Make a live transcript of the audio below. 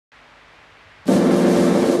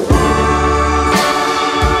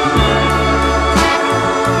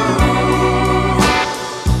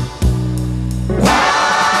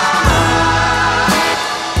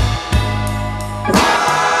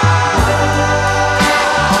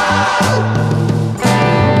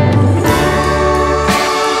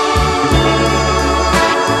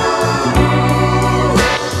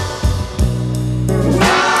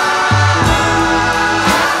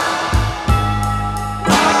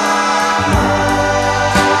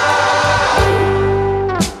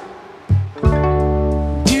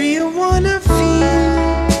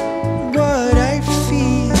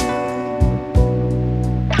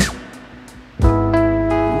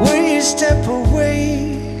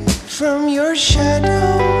from your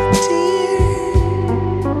shadow, dear.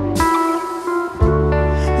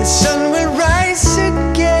 The sun will rise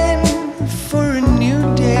again for a new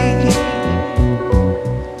day.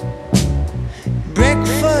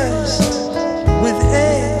 Breakfast with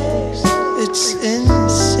eggs, it's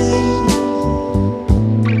insane.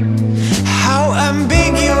 How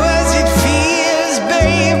ambiguous it feels,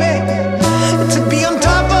 baby, to be on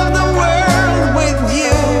top of the world with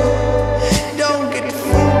you. Don't get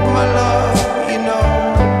fooled, my love, you know,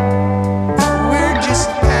 we're just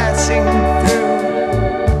passing through.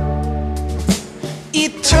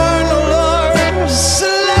 Eternal or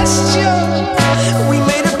celestial, we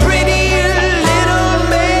made a pretty little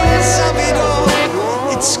mess of it all.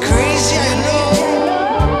 It's crazy, I know,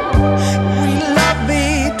 we love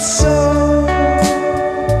it so.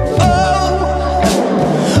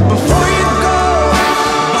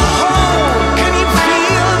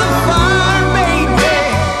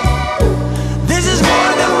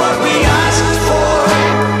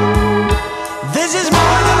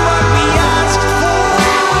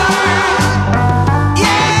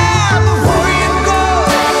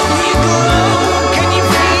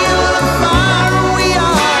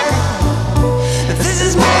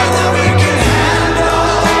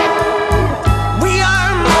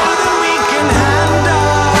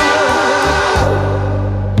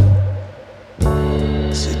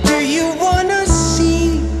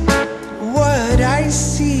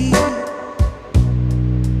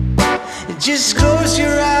 Just close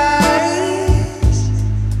your eyes,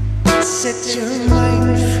 set your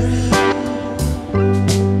mind free.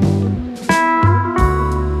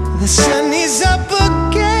 The sun is up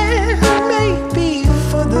again, maybe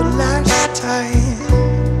for the last time.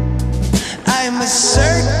 I'm a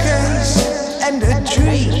circus and a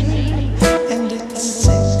dream, and it's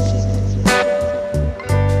sick.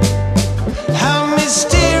 How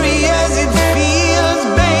mysterious it feels,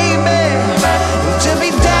 baby, to be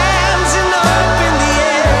dancing up in the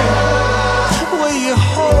air. Will you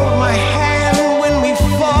hold my hand when we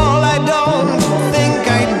fall? I don't think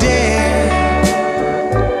I dare.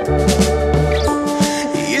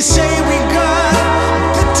 You say we got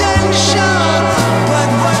potential, but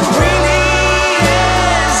what really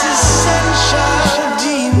is essential? Do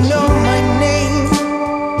you know my name?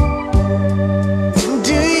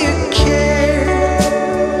 Do you care?